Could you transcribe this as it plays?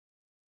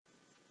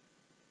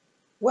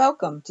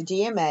Welcome to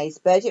GMA's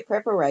Budget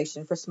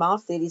Preparation for Small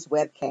Cities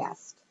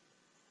webcast.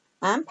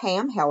 I'm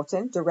Pam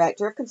Helton,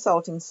 Director of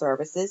Consulting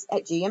Services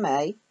at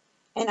GMA,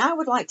 and I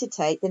would like to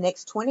take the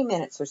next 20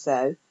 minutes or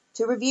so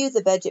to review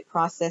the budget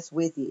process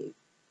with you.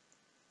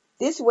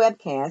 This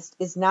webcast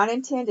is not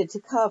intended to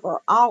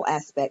cover all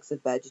aspects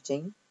of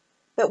budgeting,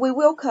 but we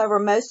will cover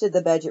most of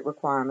the budget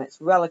requirements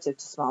relative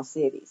to small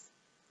cities.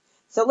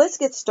 So let's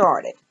get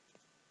started.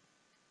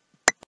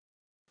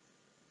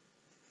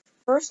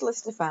 First,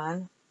 let's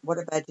define what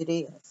a budget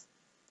is.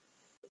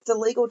 It's a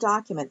legal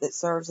document that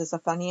serves as a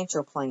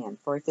financial plan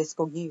for a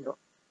fiscal year.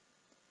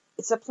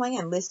 It's a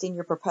plan listing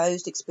your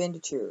proposed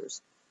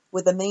expenditures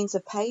with a means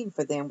of paying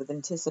for them with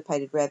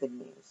anticipated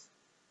revenues.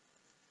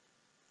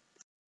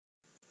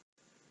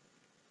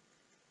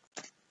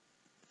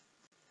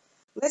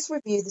 Let's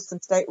review some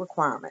state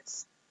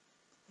requirements.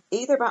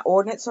 Either by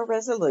ordinance or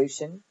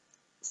resolution,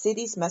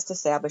 cities must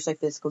establish a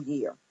fiscal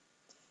year,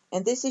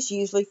 and this is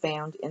usually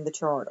found in the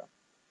charter.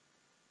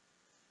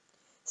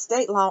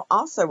 State law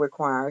also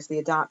requires the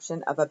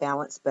adoption of a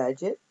balanced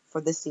budget for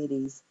the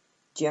city's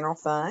general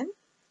fund,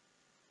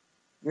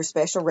 your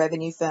special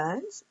revenue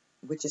funds,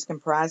 which is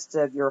comprised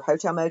of your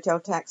hotel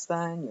motel tax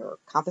fund, your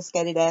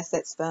confiscated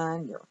assets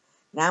fund, your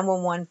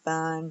 911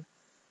 fund,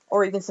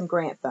 or even some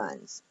grant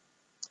funds.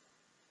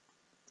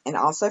 And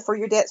also for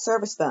your debt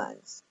service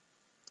funds.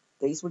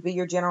 These would be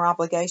your general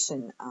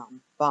obligation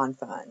bond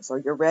funds or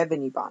your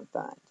revenue bond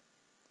fund,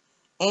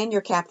 and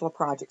your capital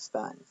projects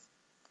funds.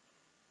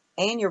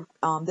 And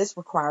this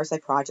requires a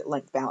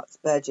project-length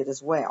balanced budget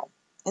as well.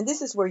 And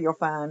this is where you'll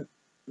find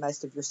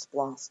most of your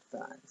SPLOST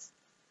funds.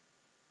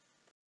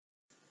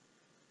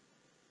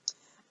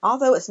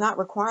 Although it's not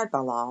required by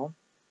law,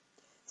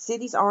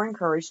 cities are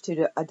encouraged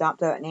to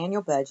adopt an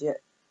annual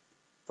budget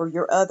for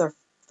your other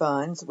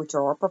funds, which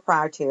are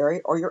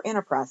proprietary, or your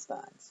enterprise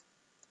funds.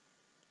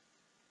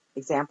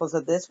 Examples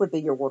of this would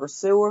be your water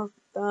sewer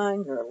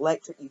fund, your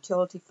electric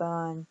utility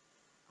fund,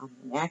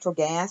 natural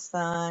gas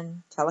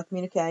fund,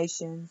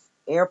 telecommunications,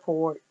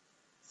 airport,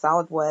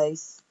 solid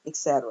waste,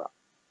 etc.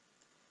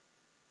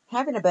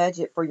 Having a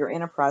budget for your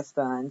enterprise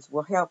funds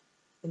will help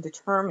in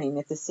determining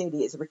if the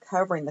city is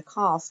recovering the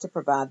cost to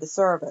provide the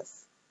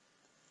service.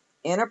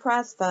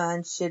 Enterprise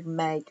funds should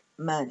make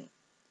money,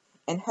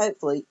 and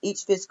hopefully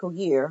each fiscal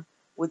year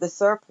with a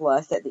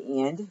surplus at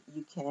the end,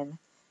 you can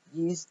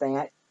use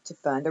that to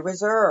fund a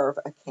reserve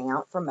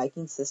account for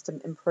making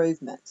system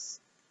improvements.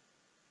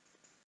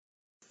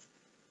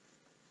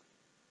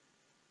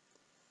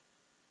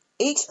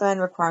 Each fund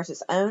requires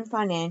its own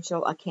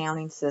financial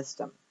accounting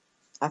system.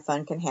 A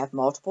fund can have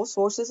multiple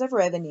sources of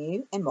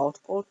revenue and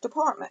multiple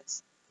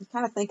departments. You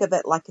kind of think of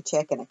it like a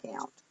checking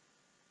account.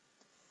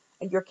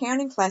 And your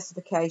accounting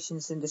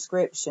classifications and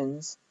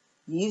descriptions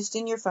used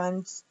in your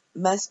funds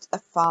must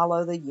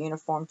follow the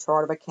Uniform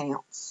Chart of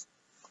Accounts.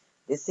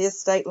 This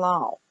is state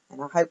law,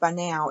 and I hope by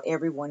now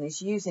everyone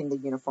is using the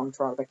Uniform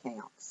Chart of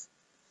Accounts.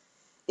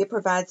 It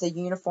provides a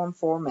uniform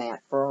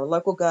format for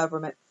local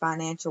government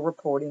financial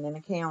reporting and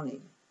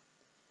accounting.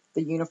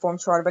 The Uniform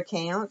Chart of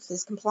Accounts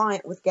is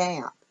compliant with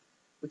GAAP,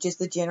 which is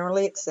the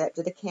generally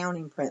accepted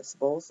accounting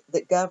principles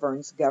that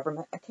governs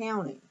government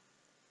accounting.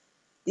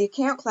 The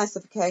account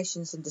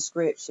classifications and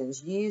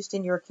descriptions used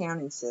in your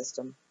accounting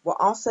system will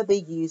also be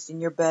used in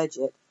your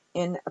budget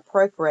in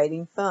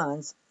appropriating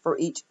funds for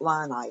each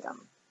line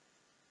item.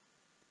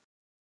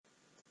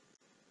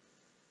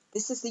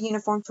 This is the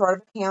Uniform Chart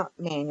of Account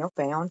Manual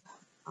found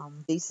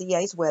on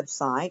DCA's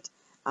website.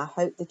 I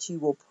hope that you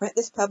will print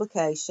this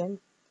publication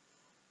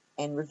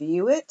and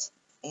review it,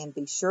 and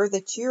be sure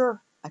that your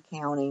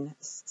accounting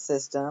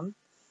system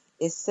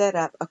is set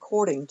up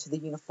according to the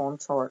Uniform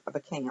Chart of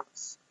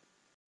Accounts.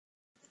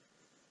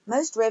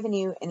 Most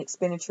revenue and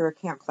expenditure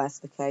account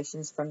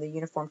classifications from the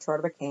Uniform Chart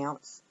of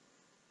Accounts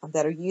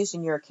that are used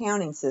in your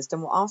accounting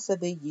system will also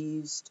be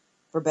used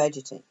for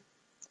budgeting.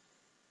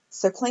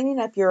 So cleaning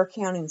up your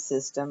accounting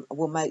system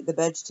will make the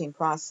budgeting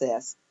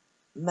process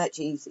much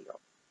easier.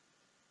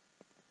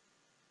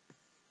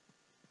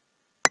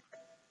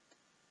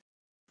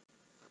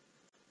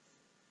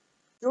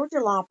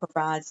 Georgia law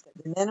provides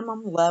that the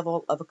minimum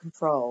level of a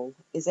control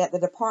is at the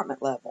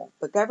department level,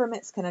 but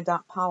governments can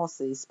adopt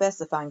policies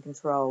specifying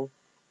control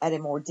at a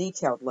more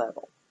detailed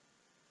level.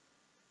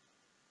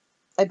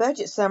 A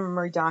budget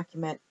summary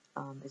document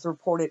is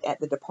reported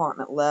at the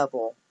department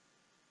level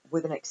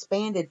with an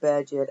expanded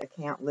budget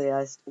account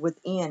list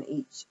within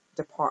each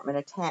department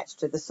attached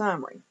to the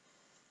summary.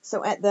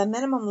 So at the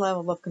minimum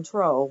level of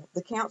control,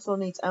 the council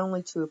needs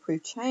only to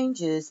approve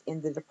changes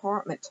in the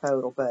department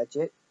total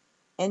budget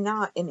and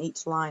not in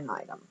each line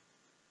item.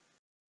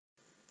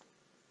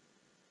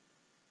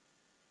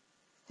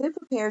 Who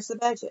prepares the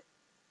budget?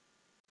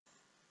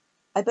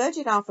 A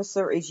budget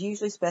officer is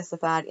usually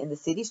specified in the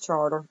city's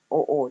charter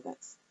or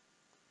ordinance.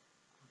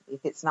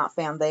 If it's not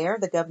found there,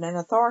 the governing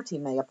authority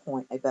may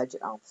appoint a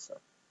budget officer.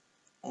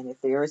 And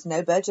if there is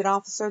no budget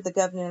officer, the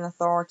governing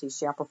authority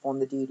shall perform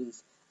the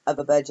duties of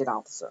a budget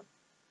officer.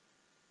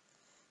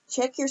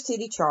 Check your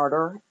city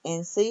charter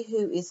and see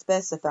who is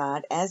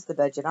specified as the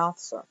budget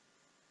officer.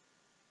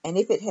 And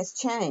if it has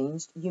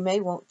changed, you may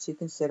want to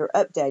consider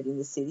updating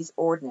the city's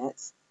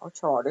ordinance or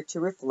charter to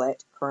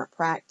reflect current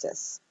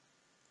practice.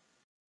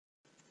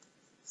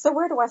 So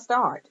where do I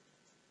start?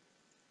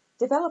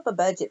 Develop a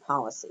budget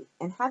policy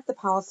and have the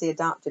policy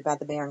adopted by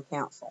the mayor and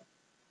council.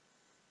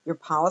 Your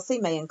policy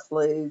may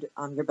include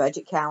your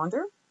budget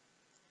calendar,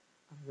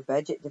 your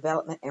budget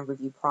development and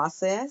review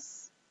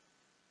process,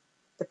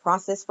 the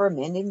process for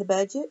amending the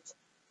budget.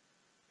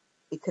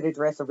 It could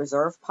address a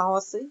reserve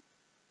policy,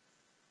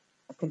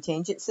 a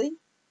contingency,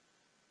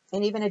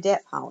 and even a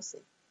debt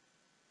policy.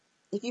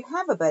 If you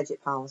have a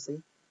budget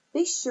policy,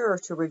 be sure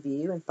to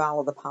review and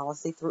follow the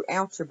policy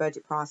throughout your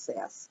budget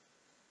process.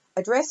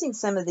 Addressing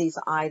some of these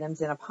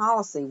items in a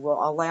policy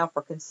will allow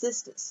for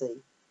consistency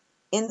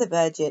in the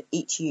budget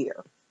each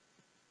year.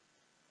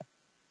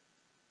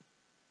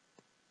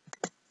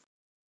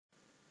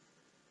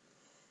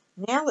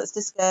 Now let's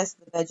discuss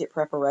the budget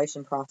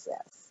preparation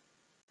process.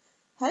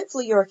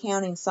 Hopefully your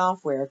accounting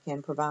software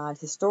can provide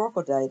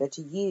historical data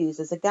to use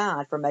as a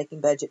guide for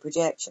making budget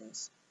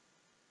projections.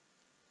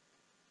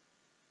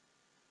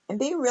 And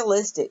be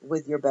realistic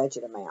with your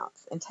budget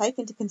amounts and take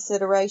into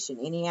consideration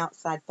any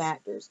outside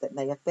factors that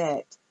may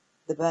affect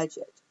the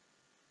budget,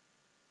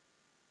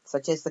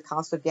 such as the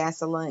cost of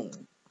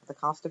gasoline, the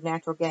cost of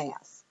natural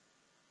gas.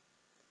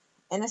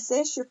 And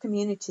assess your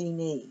community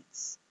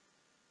needs.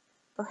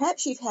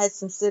 Perhaps you've had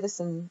some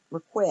citizen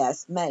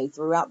requests made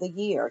throughout the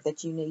year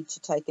that you need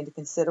to take into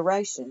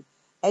consideration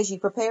as you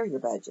prepare your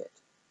budget.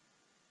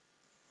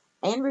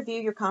 And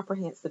review your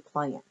comprehensive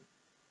plan.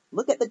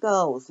 Look at the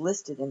goals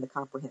listed in the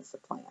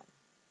comprehensive plan.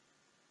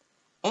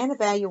 And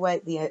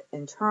evaluate the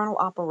internal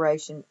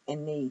operation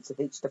and needs of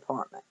each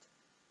department.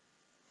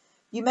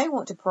 You may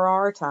want to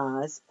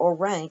prioritize or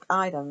rank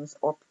items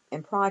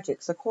and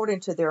projects according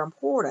to their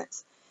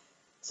importance.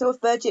 So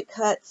if budget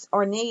cuts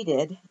are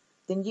needed,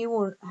 then you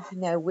will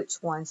know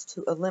which ones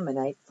to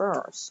eliminate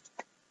first.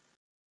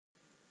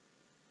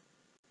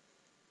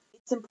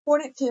 It's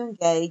important to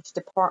engage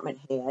department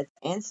heads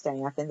and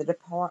staff in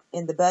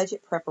the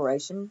budget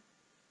preparation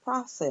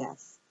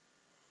process.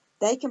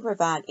 They can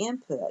provide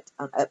input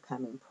on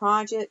upcoming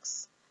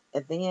projects,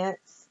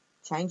 events,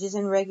 changes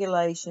in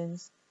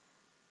regulations,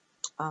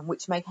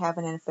 which may have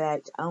an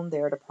effect on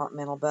their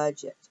departmental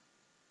budget.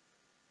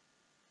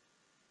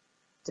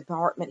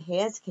 Department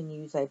heads can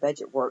use a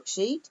budget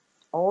worksheet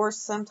or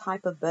some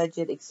type of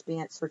budget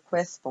expense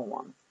request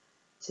form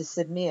to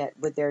submit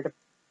with their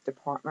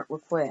department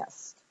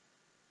request.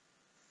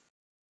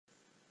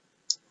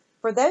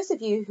 For those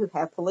of you who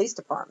have police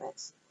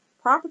departments,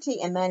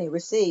 property and money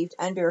received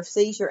under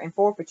seizure and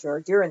forfeiture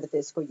during the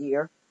fiscal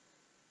year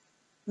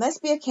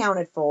must be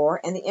accounted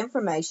for, and the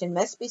information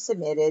must be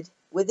submitted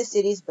with the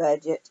city's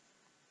budget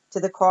to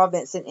the Carl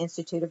Vinson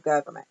Institute of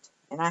Government.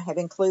 And I have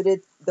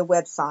included the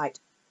website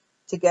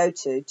to go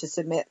to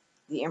submit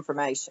the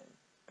information.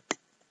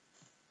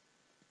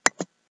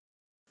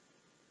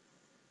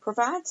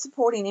 Provide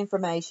supporting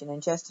information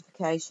and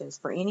justifications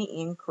for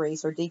any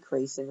increase or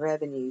decrease in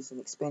revenues and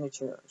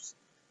expenditures.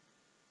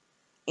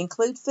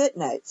 Include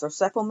footnotes or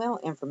supplemental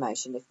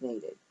information if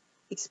needed,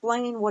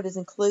 explaining what is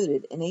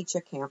included in each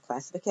account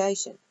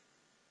classification.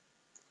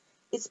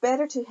 It's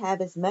better to have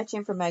as much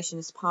information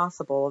as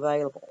possible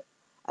available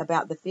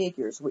about the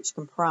figures which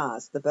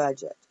comprise the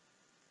budget.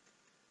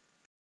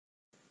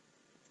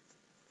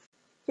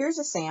 Here's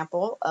a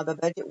sample of a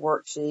budget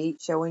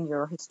worksheet showing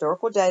your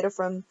historical data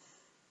from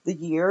the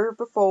year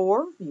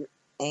before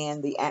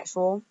and the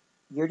actual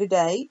year to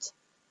date,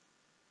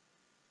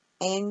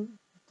 and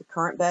the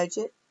current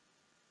budget,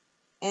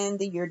 and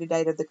the year to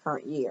date of the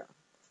current year.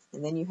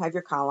 And then you have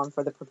your column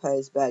for the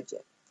proposed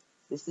budget.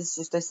 This is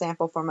just a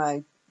sample from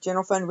a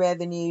general fund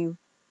revenue,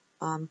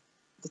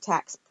 the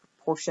tax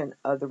portion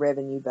of the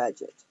revenue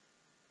budget.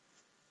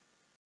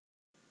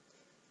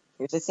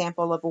 Here's a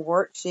sample of a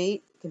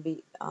worksheet. It can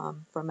be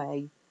from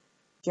a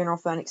general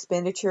fund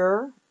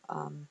expenditure.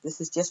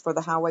 This is just for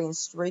the Highway and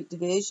Street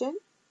Division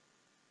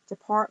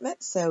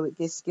department, so it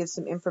just gives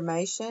some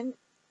information,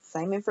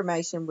 same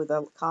information with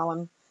a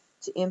column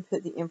to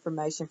input the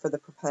information for the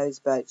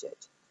proposed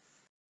budget.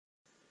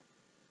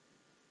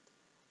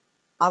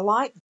 I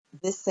like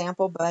this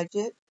sample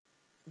budget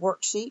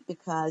worksheet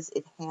because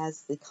it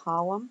has the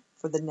column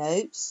for the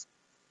notes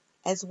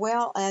as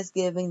well as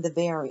giving the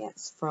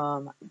variance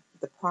from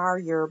the prior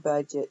year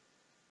budget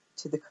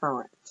to the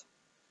current.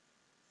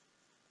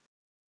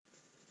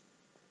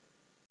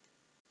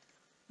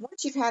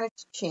 Once you've had a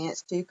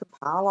chance to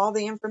compile all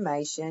the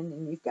information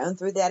and you've gone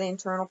through that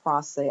internal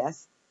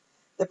process,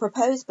 the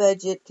proposed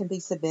budget can be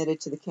submitted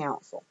to the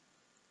council.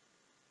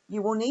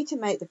 You will need to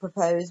make the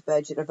proposed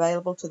budget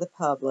available to the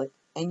public,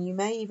 and you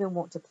may even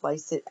want to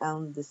place it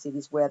on the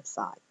city's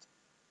website.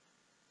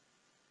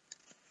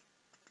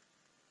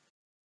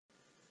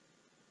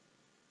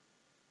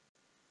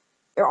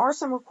 There are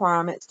some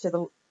requirements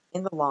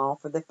in the law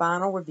for the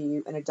final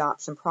review and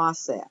adoption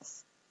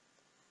process.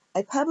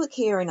 A public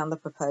hearing on the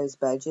proposed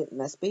budget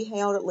must be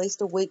held at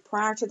least a week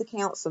prior to the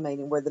council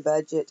meeting where the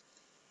budget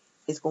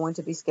is going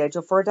to be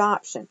scheduled for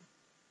adoption.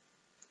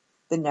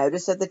 The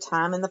notice of the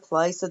time and the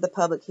place of the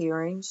public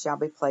hearing shall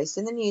be placed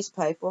in the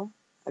newspaper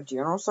of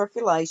general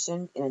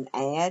circulation in an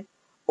ad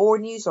or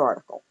news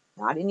article,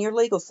 not in your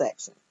legal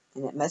section,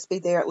 and it must be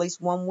there at least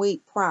 1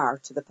 week prior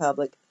to the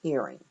public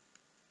hearing.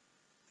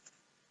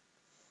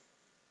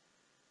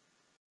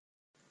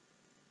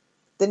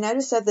 The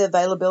notice of the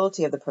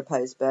availability of the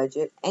proposed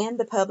budget and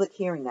the public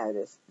hearing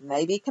notice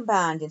may be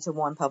combined into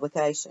one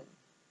publication.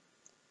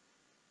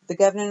 The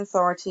governing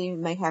authority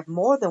may have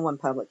more than one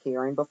public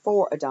hearing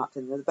before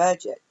adopting the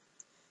budget,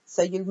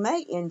 so you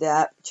may end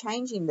up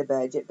changing the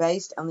budget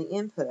based on the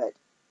input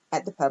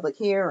at the public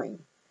hearing.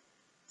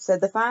 So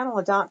the final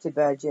adopted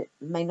budget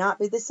may not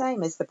be the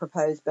same as the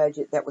proposed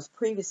budget that was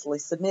previously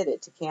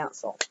submitted to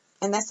council,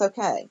 and that's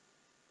okay.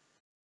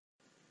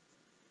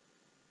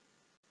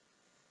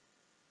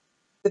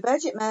 The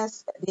budget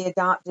must be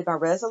adopted by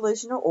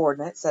resolution or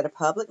ordinance at a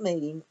public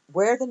meeting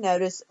where the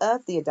notice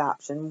of the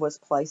adoption was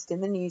placed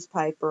in the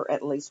newspaper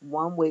at least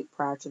 1 week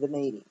prior to the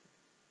meeting.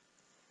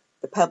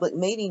 The public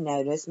meeting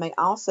notice may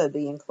also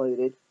be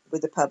included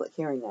with the public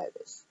hearing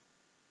notice.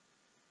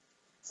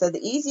 So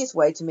the easiest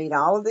way to meet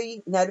all of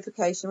the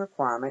notification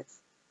requirements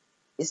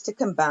is to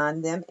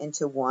combine them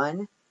into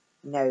one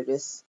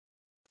notice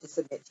to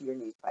submit to your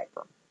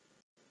newspaper.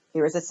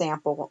 Here is a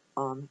sample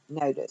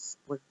notice.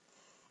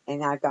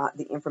 And I've got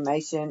the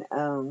information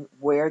on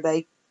where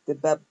the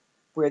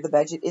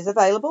budget is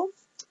available,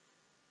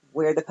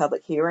 where the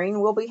public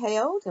hearing will be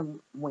held and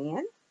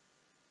when,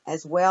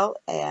 as well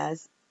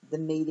as the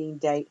meeting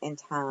date and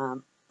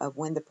time of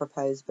when the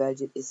proposed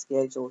budget is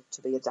scheduled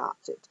to be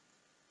adopted.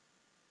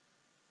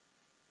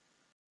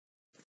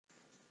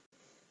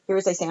 Here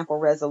is a sample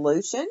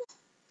resolution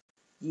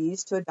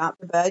used to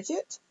adopt the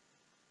budget.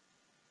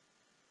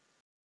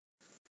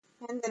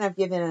 And then I've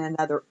given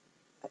another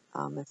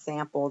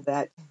sample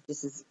that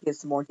just gives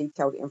some more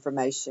detailed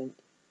information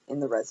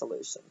in the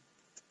resolution.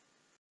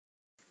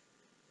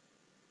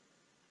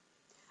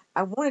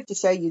 I wanted to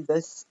show you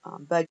this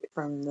budget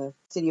from the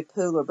City of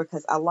Pooler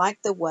because I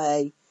like the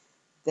way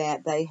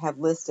that they have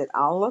listed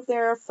all of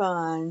their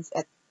funds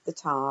at the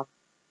top.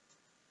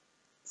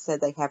 So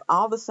they have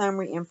all the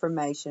summary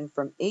information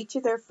from each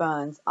of their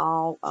funds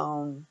all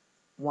on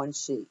one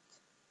sheet.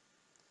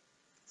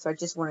 So I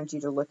just wanted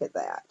you to look at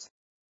that.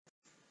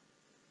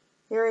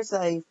 Here is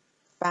a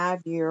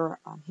 5-year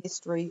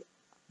history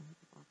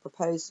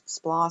proposed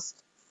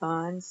SPLOST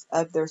funds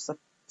of their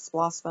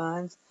SPLOST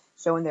funds,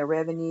 showing their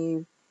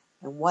revenue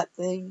and what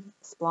the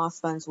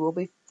SPLOST funds will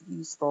be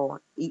used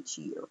for each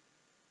year.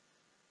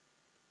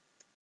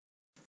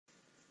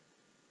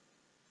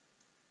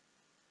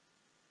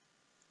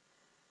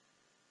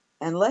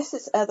 Unless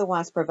it's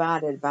otherwise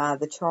provided by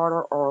the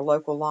charter or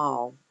local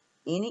law,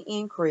 any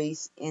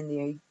increase in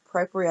the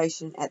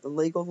appropriation at the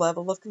legal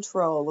level of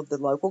control of the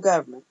local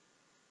government,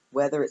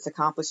 whether it's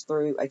accomplished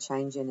through a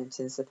change in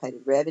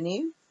anticipated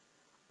revenue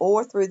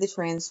or through the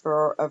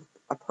transfer of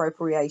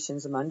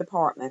appropriations among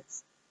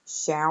departments,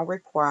 shall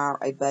require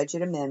a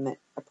budget amendment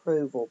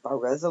approval by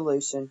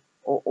resolution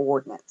or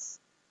ordinance.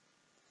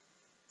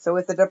 So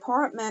if the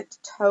department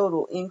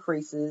total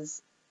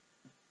increases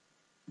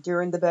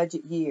during the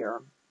budget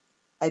year,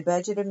 a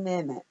budget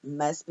amendment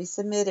must be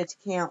submitted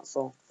to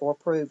council for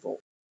approval.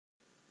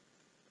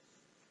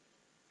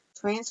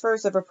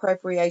 Transfers of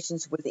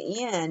appropriations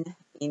within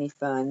any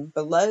fund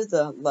below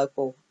the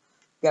local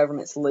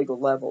government's legal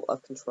level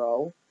of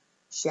control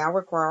shall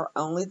require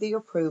only the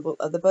approval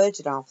of the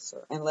budget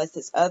officer unless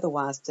it's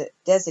otherwise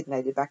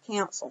designated by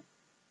council.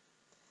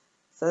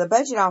 So the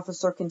budget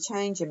officer can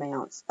change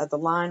amounts of the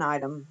line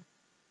item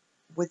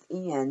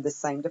within the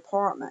same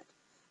department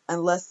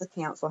unless the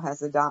council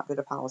has adopted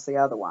a policy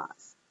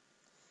otherwise.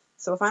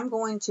 So if I'm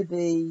going to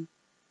be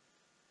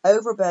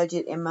over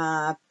budget in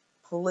my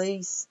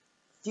police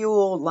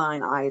fuel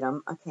line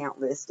item account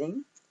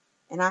listing,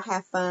 and I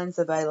have funds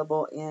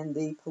available in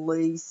the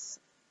police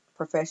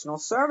professional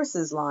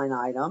services line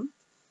item,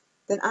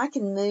 then I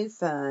can move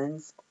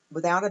funds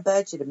without a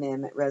budget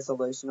amendment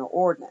resolution or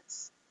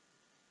ordinance.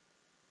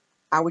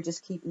 I would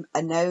just keep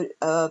a note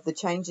of the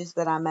changes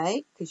that I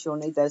make because you'll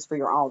need those for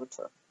your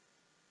auditor.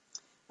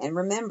 And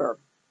remember,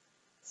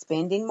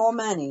 spending more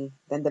money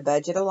than the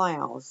budget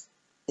allows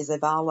is a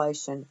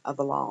violation of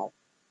the law.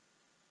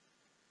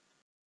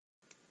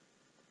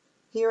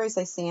 Here is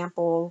a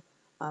sample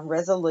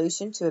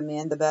resolution to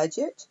amend the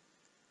budget.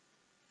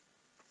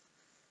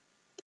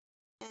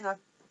 And I've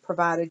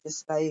provided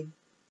just a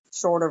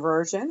shorter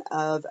version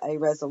of a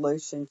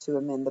resolution to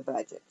amend the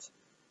budget.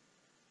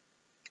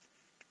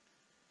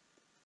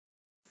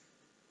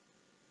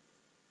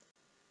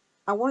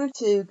 I wanted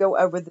to go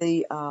over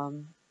the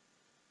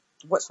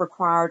what's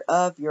required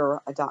of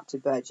your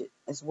adopted budget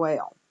as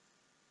well.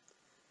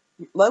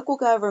 Local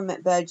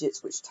government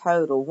budgets which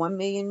total $1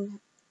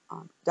 million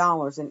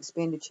in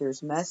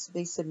expenditures must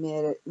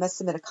submit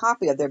a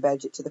copy of their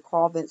budget to the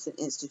Carl Vinson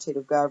Institute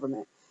of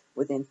Government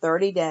within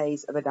 30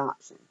 days of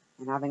adoption.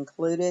 And I've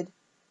included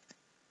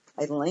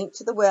a link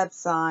to the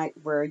website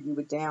where you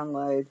would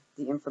download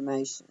the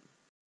information.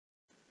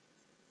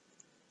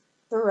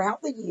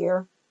 Throughout the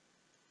year,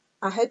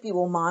 I hope you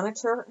will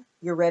monitor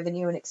your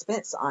revenue and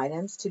expense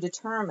items to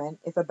determine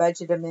if a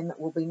budget amendment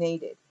will be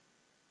needed.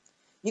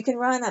 You can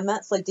run a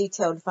monthly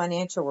detailed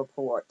financial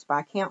report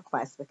by account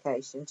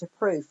classification to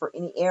prove for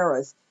any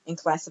errors in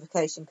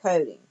classification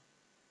coding.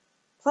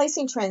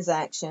 Placing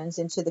transactions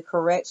into the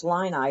correct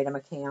line item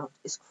account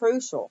is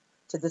crucial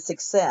to the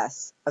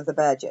success of the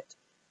budget.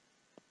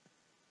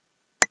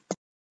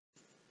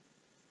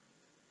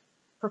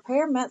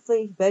 Prepare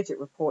monthly budget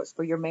reports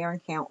for your mayor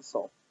and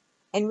council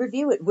and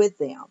review it with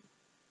them.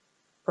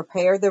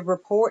 Prepare the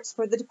reports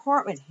for the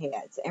department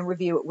heads and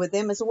review it with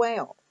them as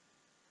well.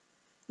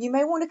 You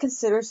may want to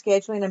consider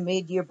scheduling a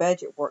mid-year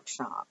budget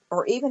workshop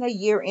or even a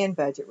year-end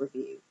budget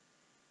review.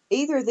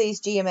 Either of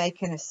these GMA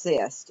can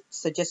assist,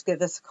 so just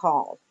give us a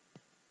call.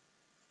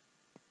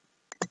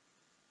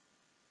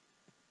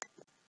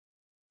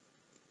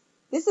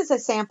 This is a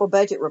sample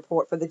budget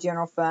report for the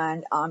general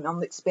fund on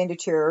the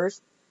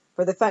expenditures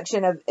for the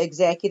function of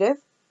executive.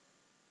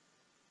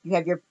 You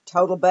have your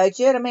total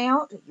budget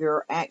amount,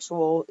 your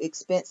actual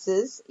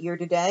expenses year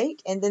to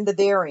date, and then the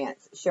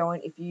variance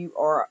showing if you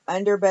are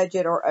under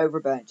budget or over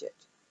budget.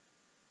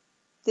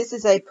 This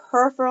is a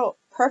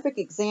perfect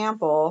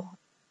example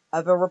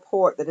of a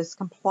report that is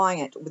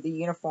compliant with the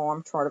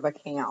Uniform Chart of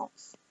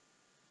Accounts.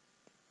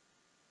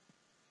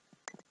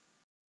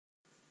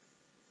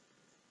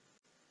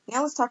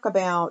 Now let's talk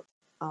about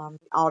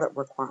audit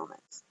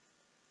requirements.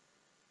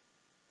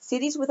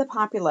 Cities with a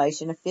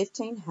population of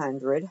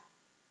 1,500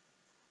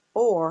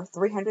 or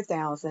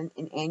 300,000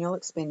 in annual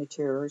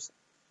expenditures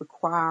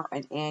require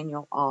an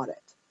annual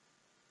audit.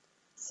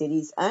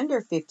 Cities under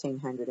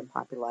 1,500 in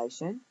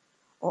population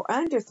or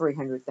under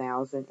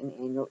 300,000 in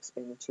annual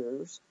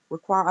expenditures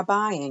require a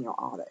biannual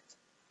audit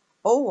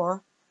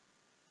or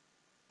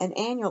an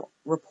annual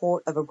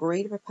report of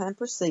agreed upon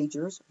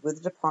procedures with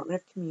the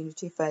Department of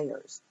Community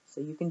Affairs.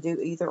 So you can do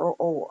either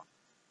or.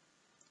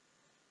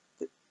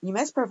 You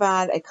must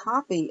provide a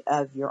copy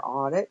of your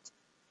audit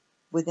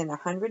within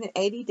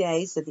 180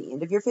 days of the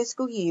end of your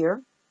fiscal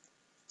year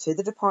to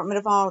the Department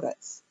of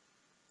Audits.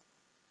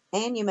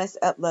 And you must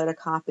upload a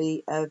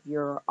copy of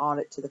your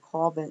audit to the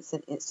Carl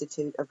Vinson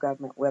Institute of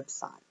Government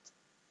website.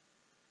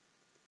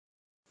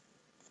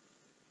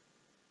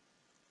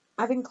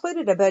 I've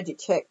included a budget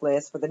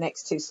checklist for the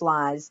next two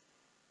slides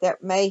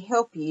that may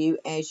help you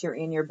as you're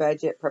in your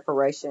budget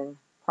preparation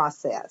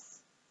process.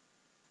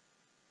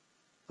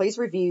 Please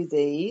review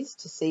these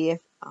to see if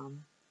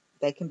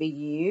they can be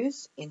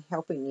used in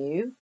helping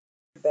you in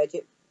your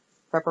budget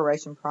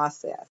preparation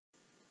process.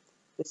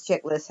 This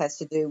checklist has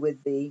to do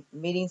with the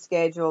meeting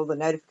schedule, the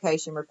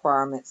notification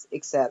requirements,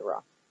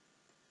 etc.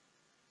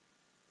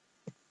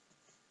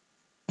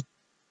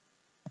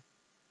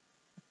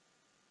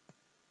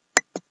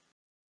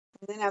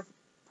 And then I've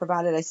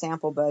provided a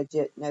sample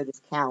budget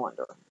notice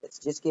calendar. It's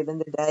just given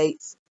the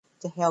dates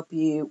to help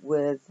you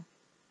with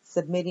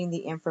submitting the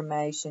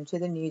information to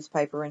the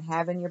newspaper and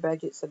having your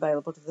budgets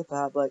available to the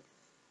public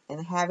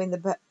and having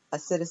the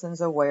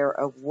citizens aware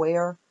of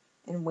where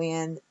and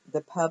when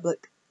the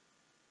public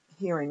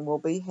hearing will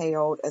be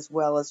held, as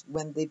well as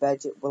when the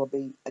budget will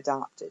be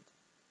adopted.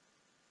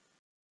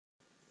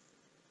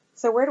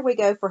 So where do we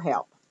go for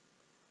help?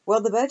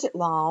 Well, the budget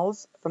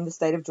laws from the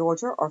state of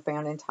Georgia are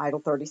found in Title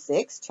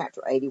 36,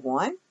 Chapter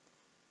 81.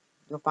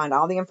 You'll find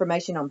all the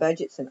information on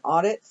budgets and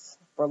audits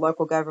for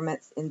local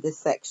governments in this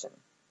section.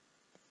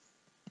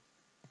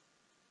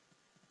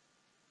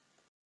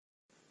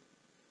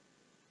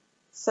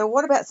 So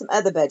what about some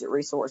other budget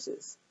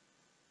resources?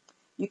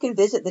 You can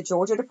visit the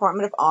Georgia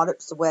Department of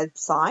Audit's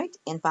website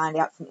and find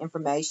out some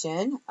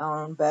information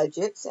on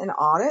budgets and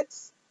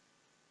audits,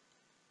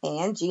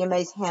 and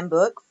GMA's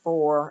handbook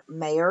for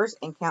mayors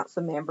and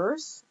council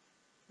members.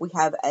 We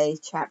have a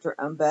chapter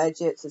on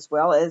budgets as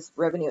well as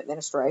revenue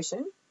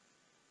administration.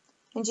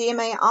 And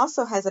GMA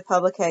also has a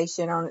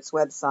publication on its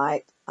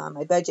website,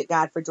 a budget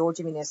guide for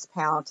Georgia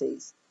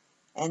municipalities.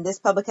 And this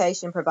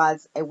publication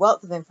provides a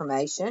wealth of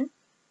information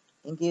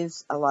and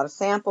gives a lot of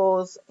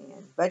samples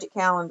and budget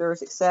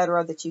calendars,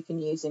 etc., that you can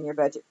use in your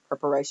budget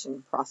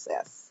preparation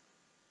process.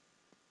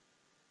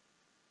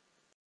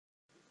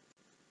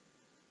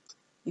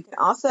 You can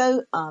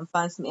also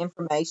find some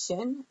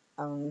information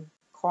on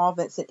Carl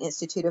Vinson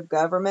Institute of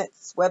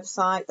Government's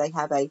website. They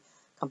have a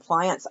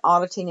compliance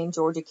auditing in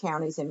Georgia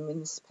counties and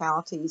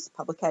municipalities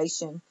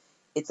publication.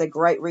 It's a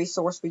great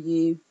resource for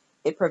you.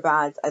 It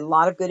provides a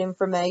lot of good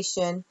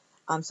information,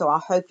 so I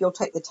hope you'll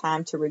take the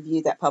time to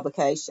review that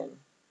publication.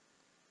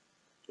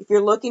 If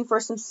you're looking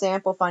for some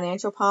sample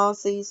financial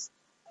policies,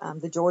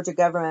 the Georgia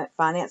Government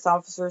Finance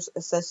Officers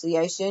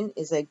Association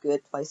is a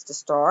good place to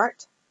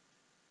start.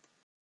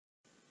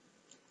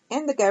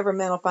 And the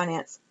Governmental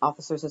Finance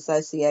Officers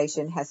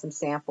Association has some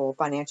sample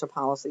financial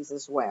policies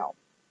as well.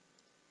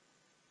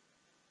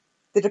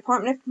 The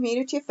Department of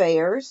Community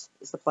Affairs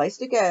is the place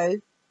to go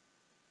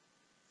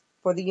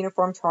for the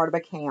Uniform Chart of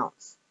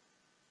Accounts.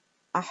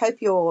 I hope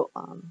you'll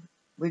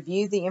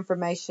review the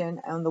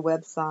information on the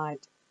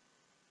website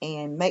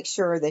and make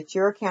sure that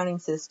your accounting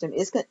system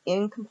is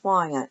in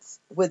compliance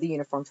with the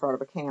Uniform Chart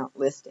of Account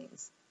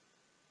listings.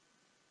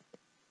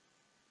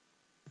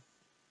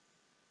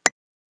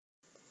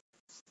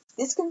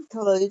 This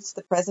concludes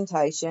the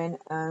presentation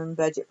on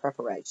budget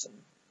preparation.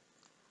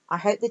 I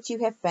hope that you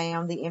have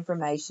found the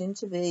information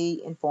to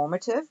be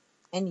informative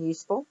and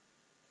useful.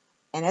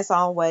 And as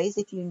always,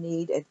 if you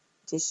need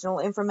additional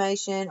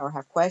information or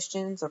have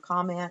questions or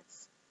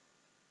comments,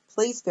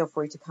 please feel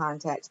free to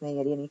contact me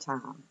at any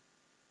time.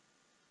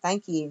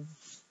 Thank you.